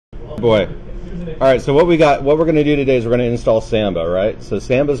Boy. All right, so what we're going to do today is we're going to install Samba, right? So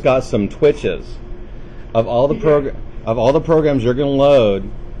Samba's got some twitches. Of all the programs you're going to load,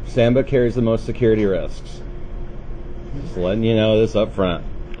 Samba carries the most security risks. Just letting you know this up front.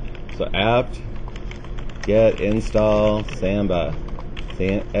 So apt get install Samba,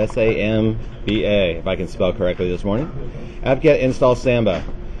 S-A-M-B-A, if I can spell correctly this morning. Apt get install Samba.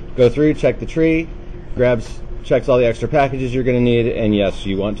 Go through, check the tree, checks all the extra packages you're going to need, and yes,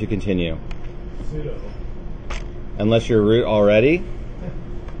 you want to continue. Sudo. Unless you're root already.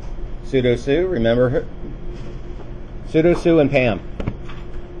 Sudo su, remember her? Sudo su and Pam.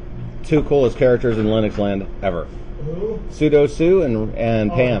 Two coolest characters in Linux land ever. Who? Sudo su and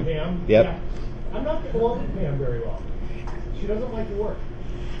Pam. Pam? Yep. Yeah. I'm not getting along with Pam very well. She doesn't like to work.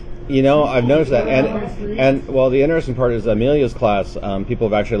 You know, I've noticed that, and well, the interesting part is Amelia's class. People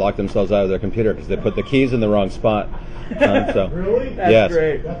have actually locked themselves out of their computer because they put the keys in the wrong spot. So, really? That's yes.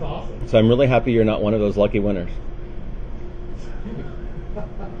 great. That's awesome. So I'm really happy you're not one of those lucky winners. That's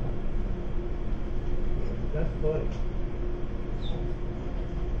funny.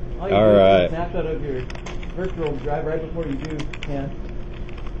 All right. Snapshot of your virtual drive right before you do, Ken.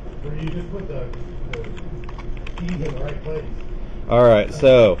 Where you just put the keys in the right place. All right,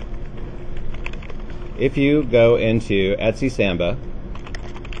 so if you go into Etsy Samba,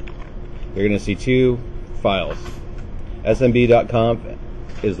 you're going to see two files. smb.conf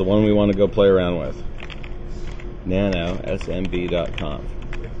is the one we want to go play around with. Nano smb.conf.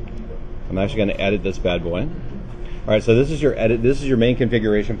 I'm actually going to edit this bad boy. All right, so this is your main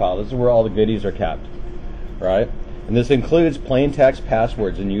configuration file. This is where all the goodies are kept, right? And this includes plain text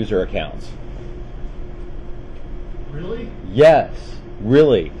passwords and user accounts. Really? Yes,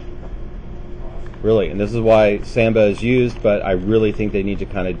 really. Really, and this is why Samba is used, but I really think they need to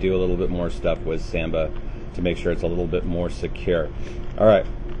kind of do a little bit more stuff with Samba to make sure it's a little bit more secure. All right,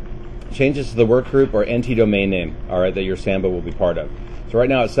 changes to the workgroup or NT domain name, all right, that your Samba will be part of. So right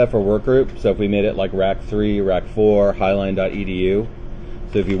now it's set for workgroup, so if we made it like rack3, rack4, highline.edu,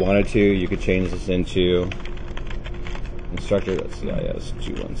 so if you wanted to, you could change this into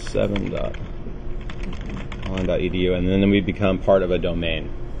instructor.cis217.highline.edu, and then we become part of a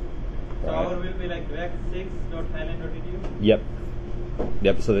domain. So our will be like rack6.highline.edu? Yep.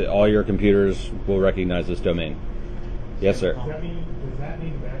 Yep, so that all your computers will recognize this domain. Yes, sir. Does that mean match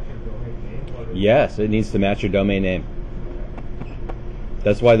your domain name? Yes, it needs to match your domain name.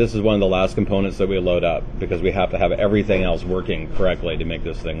 That's why this is one of the last components that we load up, because we have to have everything else working correctly to make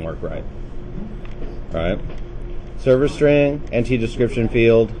this thing work right. All right. Server string, NT description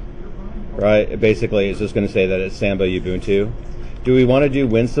field, right? It basically is just going to say that it's Samba Ubuntu. Do we want to do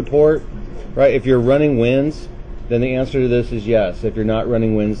Win support? Right? If you're running Wins, then the answer to this is yes. If you're not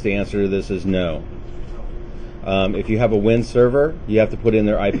running Wins, the answer to this is no. If you have a Win server, you have to put in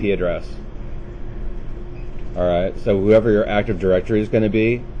their IP address. All right, so whoever your Active Directory is going to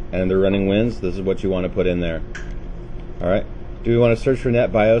be, and they're running Wins, this is what you want to put in there. All right. Do we want to search for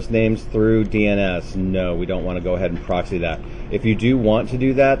NetBIOS names through DNS? No, we don't want to go ahead and proxy that. If you do want to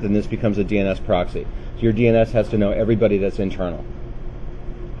do that, then this becomes a DNS proxy. So your DNS has to know everybody that's internal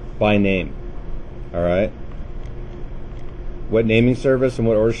by name. All right. What naming service and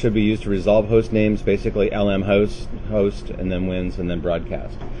what order should be used to resolve host names? Basically LM host, and then Wins, and then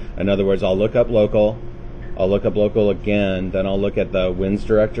broadcast. In other words, I'll look up local. I'll look up local again, then I'll look at the Wins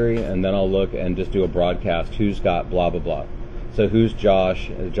directory, and then I'll look and just do a broadcast. Who's got blah, blah, blah. So who's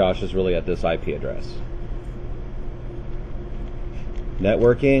Josh? Josh is really at this IP address.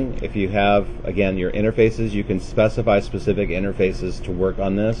 Networking, if you have, again, your interfaces, you can specify specific interfaces to work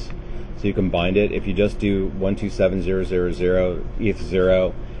on this. So you can bind it. If you just do 127.0.0.0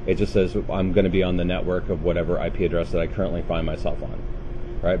 ETH0, it just says I'm going to be on the network of whatever IP address that I currently find myself on.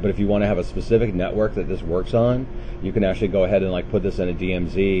 Right? But if you want to have a specific network that this works on, you can actually go ahead and like put this in a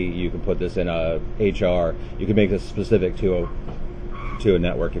DMZ. You can put this in a HR. You can make this specific to a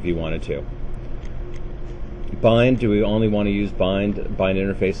network if you wanted to. Bind, do we only want to use bind? Bind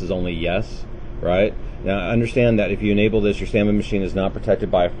interfaces only, yes. Right? Now understand that if you enable this, your Samba machine is not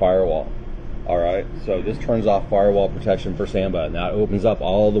protected by a firewall. All right? So this turns off firewall protection for Samba. Now it opens up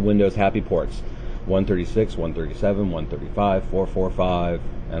all the Windows happy ports. 136, 137, 135, 445,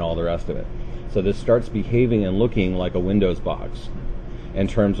 and all the rest of it. So this starts behaving and looking like a Windows box in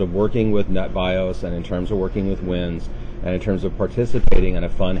terms of working with NetBIOS and in terms of working with Wins and in terms of participating in a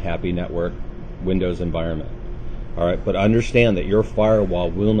fun, happy network Windows environment. All right, but understand that your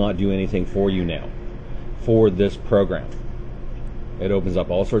firewall will not do anything for you now for this program. It opens up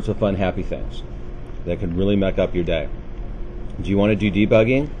all sorts of fun, happy things that can really muck up your day. Do you want to do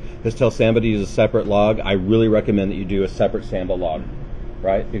debugging? This tells Samba to use a separate log. I really recommend that you do a separate Samba log.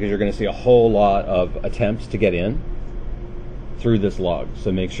 right? Because you're going to see a whole lot of attempts to get in through this log.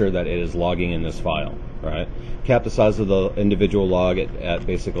 So make sure that it is logging in this file, right? Cap the size of the individual log at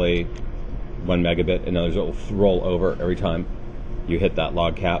basically 1 megabit. In other words, it will roll over every time you hit that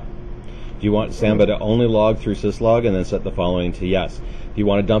log cap. Do you want Samba to only log through syslog and then set the following to yes? If you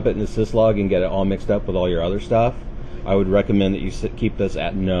want to dump it into syslog and get it all mixed up with all your other stuff, I would recommend that you keep this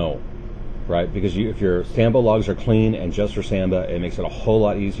at no, right? Because if your Samba logs are clean and just for Samba, it makes it a whole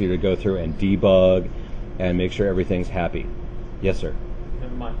lot easier to go through and debug and make sure everything's happy. Yes, sir?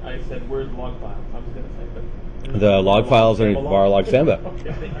 Never mind. I said, where's the log file? I was going to say, but... The log files are in var log Samba.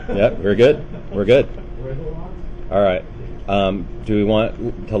 Yep, we're good. We're good. Where are the logs? All right. Do we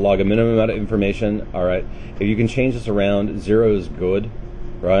want to log a minimum amount of information? All right. If you can change this around, 0 is good,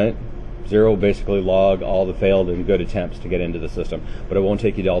 right? 0 will basically log all the failed and good attempts to get into the system, but it won't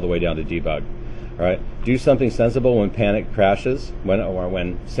take you all the way down to debug. All right. Do something sensible when panic crashes,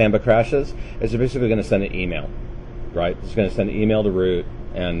 when Samba crashes. It's basically going to send an email, right? It's going to send an email to root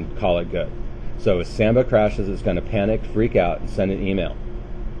and call it good. So if Samba crashes, it's going to panic, freak out, and send an email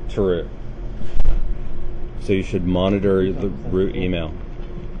to root. So you should monitor the root email.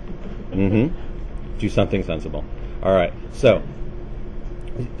 Do something sensible. All right. So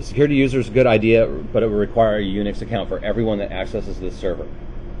security user is a good idea, but it will require a Unix account for everyone that accesses this server.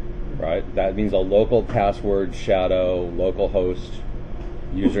 Right? That means a local password, shadow, local host,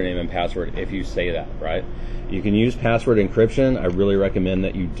 username and password if you say that, right? You can use password encryption. I really recommend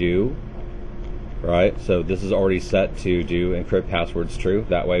that you do. Right? So this is already set to do encrypt passwords true.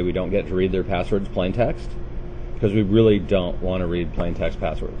 That way we don't get to read their passwords plain text. Because we really don't want to read plain text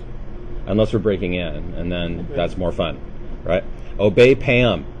passwords. Unless we're breaking in, and then that's more fun. Right? Obey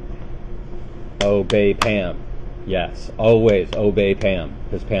Pam. Obey Pam. Yes, always obey Pam,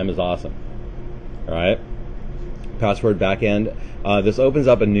 because Pam is awesome. All right? Password backend. This opens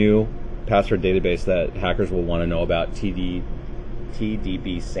up a new password database that hackers will want to know about, TDB-SAM,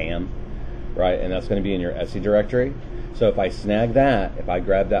 right? And that's going to be in your SE directory. So if I snag that, if I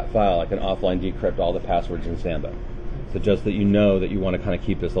grab that file, I can offline decrypt all the passwords in Samba. So just that you know that you want to kind of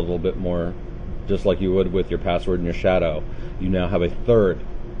keep this a little bit more, just like you would with your password and your shadow, you now have a third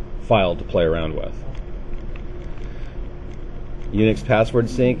file to play around with. Unix password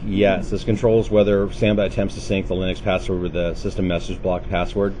sync, yes. This controls whether Samba attempts to sync the Linux password with the system message block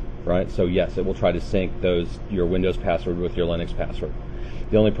password, right? So yes, it will try to sync your Windows password with your Linux password.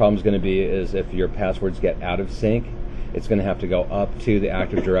 The only problem is going to be is if your passwords get out of sync, it's going to have to go up to the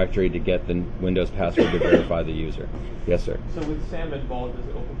Active Directory to get the Windows password to verify the user. Yes, sir? So with Samba involved, does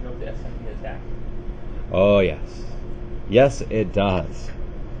it open you up to SMB attack? Oh, yes. Yes, it does.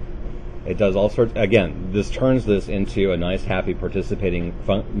 It does all sorts. Again, this turns this into a nice, happy, participating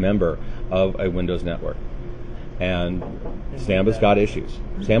member of a Windows network. And Samba's got issues.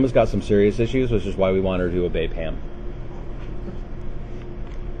 Samba's got some serious issues, which is why we want her to obey Pam.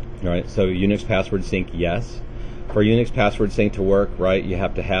 All right, so Unix password sync, yes. For Unix password sync to work, right, you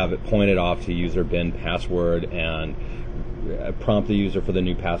have to have it pointed off to user bin password and prompt the user for the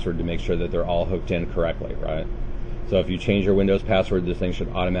new password to make sure that they're all hooked in correctly, right? So if you change your Windows password, this thing should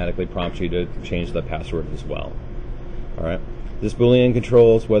automatically prompt you to change the password as well. All right. This Boolean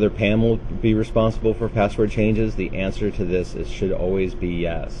controls whether Pam will be responsible for password changes. The answer to this should always be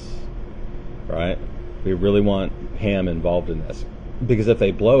yes. Right? We really want Pam involved in this. Because if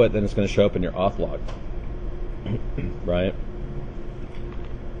they blow it, then it's going to show up in your auth log. Right?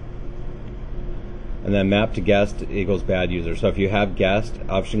 And then map to guest equals bad user. So if you have guest,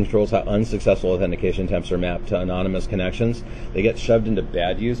 option controls how unsuccessful authentication attempts are mapped to anonymous connections. They get shoved into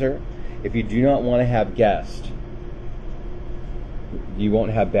bad user. If you do not want to have guest, you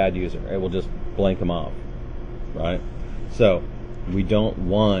won't have bad user. It will just blank them off, right? So we don't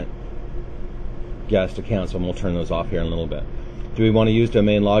want guest accounts, and we'll turn those off here in a little bit. Do we want to use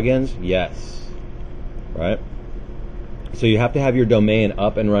domain logins? Yes, right? So you have to have your domain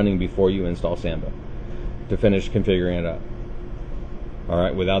up and running before you install Samba to finish configuring it up. All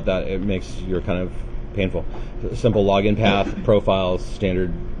right, without that, it makes your kind of painful. Simple login path, profiles,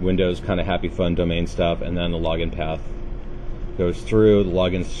 standard Windows kind of happy fun domain stuff, and then the login path goes through. The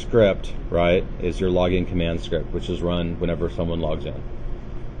login script, right, is your login command script, which is run whenever someone logs in.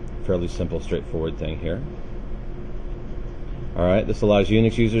 Fairly simple, straightforward thing here. All right, this allows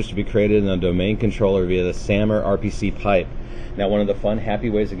Unix users to be created in a domain controller via the SAMR RPC pipe. Now, one of the fun, happy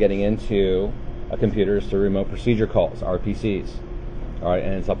ways of getting into a computer is through remote procedure calls, RPCs. All right,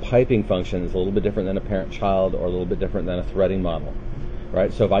 and it's a piping function. It's a little bit different than a parent-child or a little bit different than a threading model.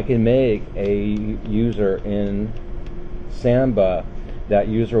 Right, so if I can make a user in Samba, that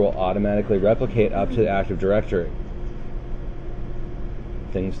user will automatically replicate up to the Active Directory.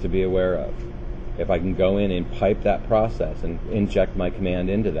 things to be aware of. If I can go in and pipe that process and inject my command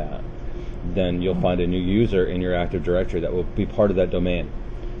into that, then you'll find a new user in your Active Directory that will be part of that domain,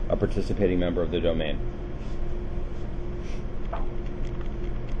 a participating member of the domain.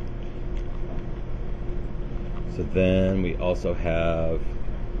 So then we also have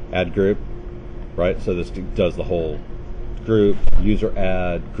add group, right? So this does the whole group, user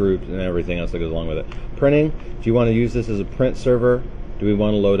add, group, and everything else that goes along with it. Printing, do you want to use this as a print server? Do we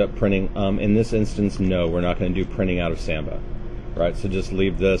want to load up printing? In this instance, no, we're not going to do printing out of Samba, right? So just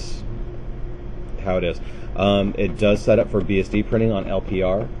leave this how it is. It does set up for BSD printing on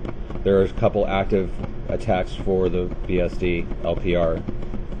LPR. There are a couple active attacks for the BSD LPR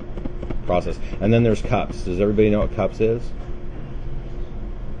process. And then there's cups. Does everybody know what cups is?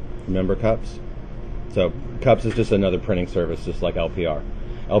 Remember cups? So cups is just another printing service, just like LPR.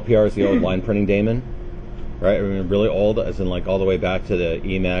 LPR is the old line printing daemon, right? I mean, really old, as in like all the way back to the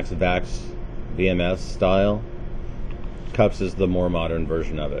Emacs, VAX, VMS style. Cups is the more modern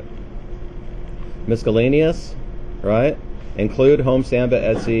version of it. Miscellaneous, right? Include home Samba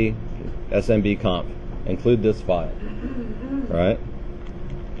etsy smb conf. Include this file, right?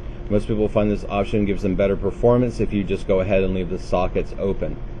 Most people find this option gives them better performance if you just go ahead and leave the sockets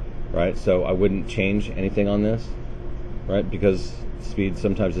open, right? So I wouldn't change anything on this, right? Because speed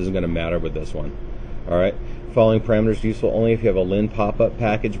sometimes isn't going to matter with this one. All right. Following parameters useful only if you have a Lin pop-up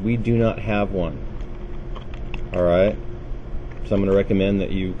package. We do not have one. All right. So I'm going to recommend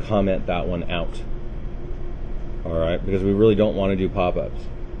that you comment that one out. All right, because we really don't want to do pop-ups.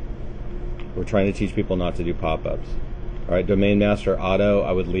 We're trying to teach people not to do pop-ups. All right, domain master auto,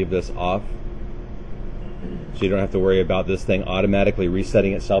 I would leave this off, so you don't have to worry about this thing automatically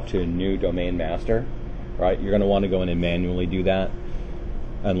resetting itself to a new domain master. Right, you're going to want to go in and manually do that,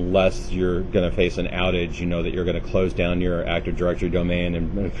 unless you're going to face an outage. You know that you're going to close down your Active Directory domain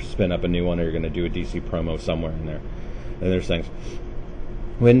and spin up a new one, or you're going to do a DC promo somewhere in there. And there's things.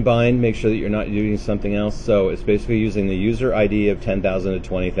 When bind, make sure that you're not doing something else. So it's basically using the user ID of 10,000 to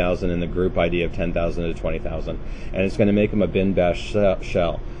 20,000 and the group ID of 10,000 to 20,000. And it's going to make them a bin bash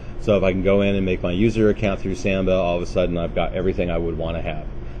shell. So if I can go in and make my user account through Samba, all of a sudden I've got everything I would want to have.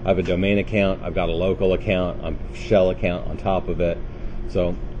 I have a domain account, I've got a local account, a shell account on top of it.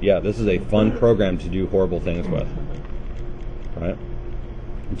 So yeah, this is a fun program to do horrible things with. Right?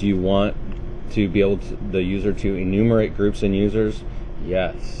 Do you want to be able to, the user to enumerate groups and users?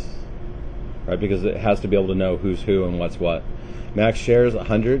 Yes, right, because it has to be able to know who's who and what's what. Max share is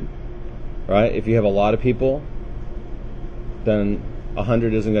 100, right? If you have a lot of people, then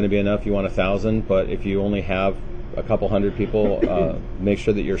 100 isn't going to be enough. You want 1,000, but if you only have a couple hundred people, make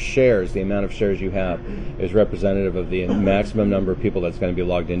sure that your shares, the amount of shares you have, is representative of the maximum number of people that's going to be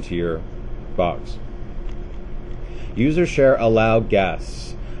logged into your box. User share allow guests.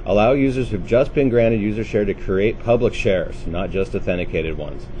 Allow users who've just been granted user share to create public shares, not just authenticated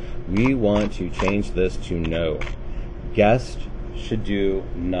ones. We want to change this to no. Guests should do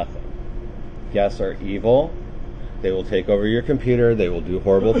nothing. Guests are evil. They will take over your computer. They will do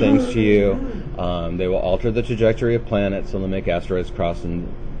horrible things to you. They will alter the trajectory of planets, and they'll make asteroids crash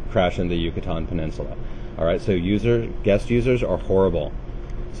into the Yucatan Peninsula. All right, so guest users are horrible.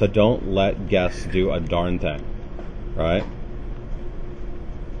 So don't let guests do a darn thing. Right?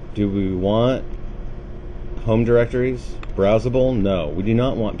 Do we want home directories browsable? No. We do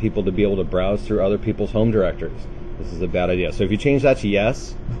not want people to be able to browse through other people's home directories. This is a bad idea. So if you change that to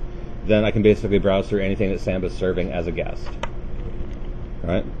yes, then I can basically browse through anything that Samba is serving as a guest.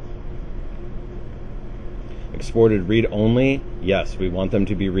 Right? Exported read-only? Yes, we want them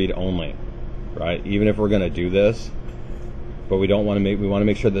to be read-only. Right? Even if we're going to do this, but we want to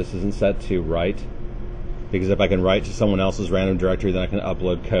make sure this isn't set to write. Because if I can write to someone else's random directory, then I can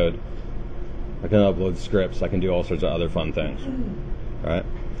upload code. I can upload scripts. I can do all sorts of other fun things. Right?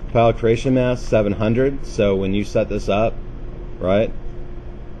 File creation mask 700. So when you set this up, right,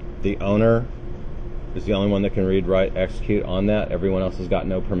 the owner is the only one that can read, write, execute on that. Everyone else has got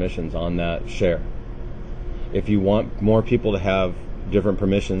no permissions on that share. If you want more people to have different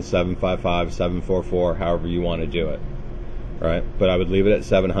permissions, 755, 744, however you want to do it. Right? But I would leave it at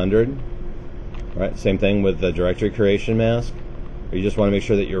 700. Right, same thing with the directory creation mask. You just want to make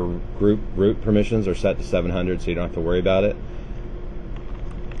sure that your group root permissions are set to 700 so you don't have to worry about it.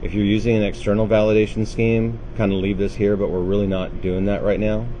 If you're using an external validation scheme, kind of leave this here, but we're really not doing that right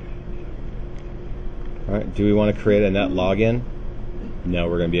now. All right, do we want to create a net login? No,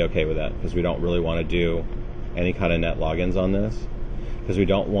 we're going to be okay with that because we don't really want to do any kind of net logins on this because we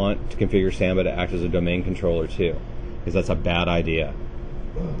don't want to configure Samba to act as a domain controller too, because that's a bad idea.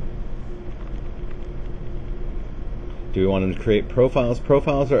 Do we want them to create profiles?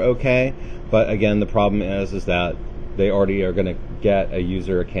 Profiles are okay, but again, the problem is that they already are going to get a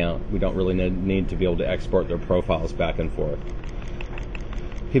user account. We don't really need to be able to export their profiles back and forth.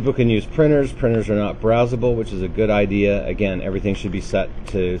 People can use printers. Printers are not browsable, which is a good idea. Again, everything should be set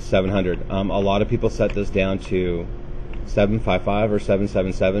to 700. A lot of people set this down to 755 or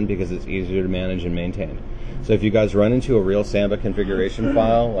 777 because it's easier to manage and maintain. So if you guys run into a real Samba configuration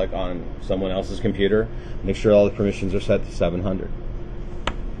file, like on someone else's computer, make sure all the permissions are set to 700.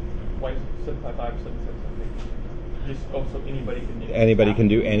 Why 755, 777? Just also anybody can do it. Anybody can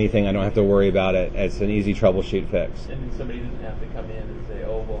do anything. I don't have to worry about it. It's an easy troubleshoot fix. And then somebody doesn't have to come in and say,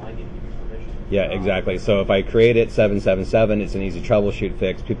 oh, well, I need to use permission. Yeah, exactly. So if I create it 777, it's an easy troubleshoot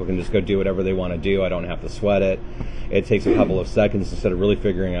fix. People can just go do whatever they want to do. I don't have to sweat it. It takes a couple of seconds instead of really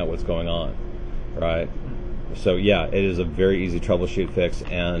figuring out what's going on, right? So yeah, it is a very easy troubleshoot fix,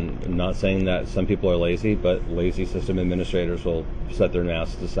 and I'm not saying that some people are lazy, but lazy system administrators will set their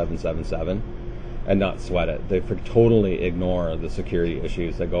NAS to 777 and not sweat it. They totally ignore the security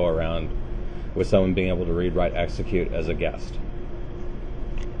issues that go around with someone being able to read, write, execute as a guest.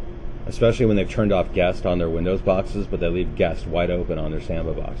 Especially when they've turned off guest on their Windows boxes, but they leave guest wide open on their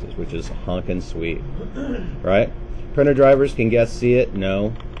Samba boxes, which is honkin' sweet, right? Printer drivers, can guests see it?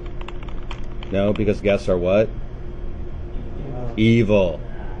 No. No, because guests are what? Evil.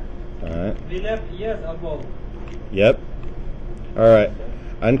 All right. We left yes above. Yep. All right.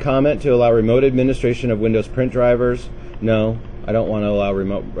 Uncomment to allow remote administration of Windows print drivers. No, I don't want to allow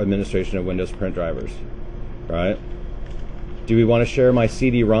remote administration of Windows print drivers. Right? Do we want to share my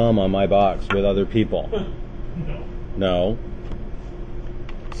CD-ROM on my box with other people? No. No.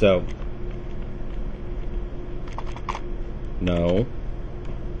 So, no.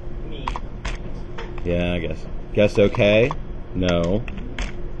 Me. Yeah, I guess. Guess okay? No.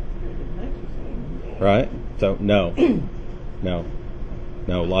 Right? So, no. No.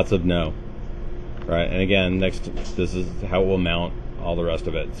 No, lots of no. Right, and again, next, this is how it will mount all the rest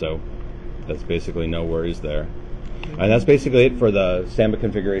of it. So, that's basically no worries there. And that's basically it for the Samba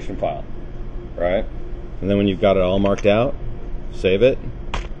configuration file. Right? And then when you've got it all marked out, save it.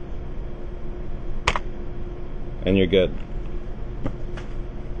 And you're good.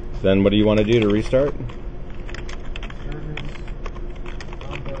 Then what do you want to do to restart?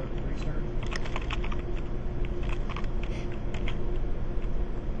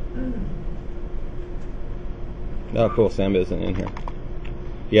 Oh, cool. Samba isn't in here.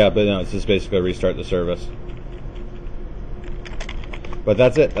 Yeah, but no, it's just basically restart the service. But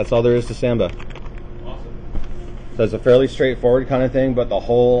that's it. That's all there is to Samba. Awesome. So it's a fairly straightforward kind of thing, but the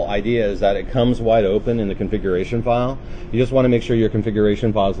whole idea is that it comes wide open in the configuration file. You just want to make sure your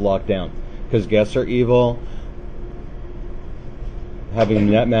configuration file is locked down, because guests are evil. Having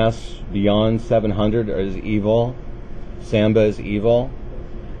netmask beyond 700 is evil. Samba is evil.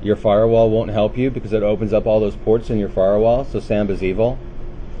 Your firewall won't help you because it opens up all those ports in your firewall, so Samba's evil.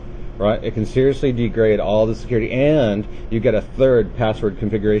 Right? It can seriously degrade all the security, and you get a third password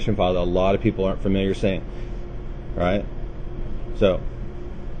configuration file that a lot of people aren't familiar seeing. Right? So,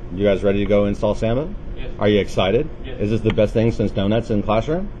 you guys ready to go install Samba? Yes. Are you excited? Yes. Is this the best thing since donuts in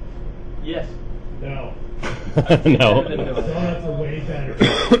Classroom? Yes. No. No. Donuts are way better.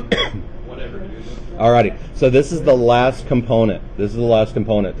 Whatever, dude. Alrighty, so this is the last component. This is the last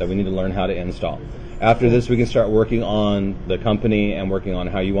component that we need to learn how to install. After this, we can start working on the company and working on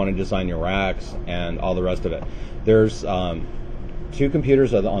how you want to design your racks and all the rest of it. There's two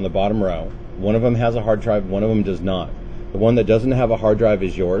computers on the bottom row. One of them has a hard drive, one of them does not. The one that doesn't have a hard drive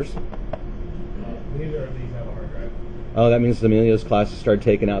is yours. Neither of these have a hard drive. Oh, that means Amelia's classes start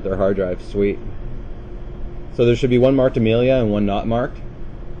taking out their hard drive. Sweet. So there should be one marked Amelia and one not marked?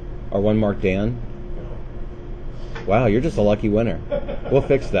 Or one marked Dan? Wow, you're just a lucky winner. We'll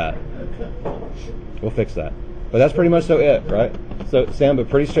fix that. We'll fix that. But that's pretty much it, right? So Samba,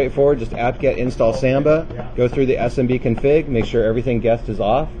 pretty straightforward. Just apt-get install Samba. Go through the SMB config. Make sure everything guest is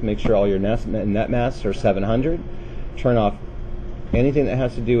off. Make sure all your net masks are 700. Turn off anything that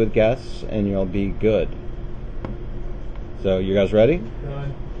has to do with guests, and you'll be good. So you guys ready?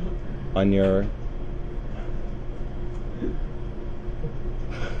 Done. On your...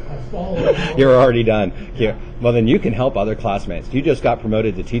 You're already done. Here. Well, then you can help other classmates. You just got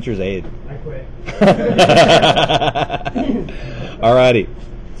promoted to teacher's aide. I quit. Alrighty.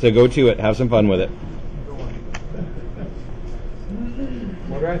 So go to it. Have some fun with it.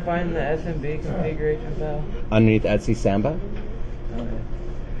 Where do I find the SMB configuration file? Underneath Etsy Samba. Okay.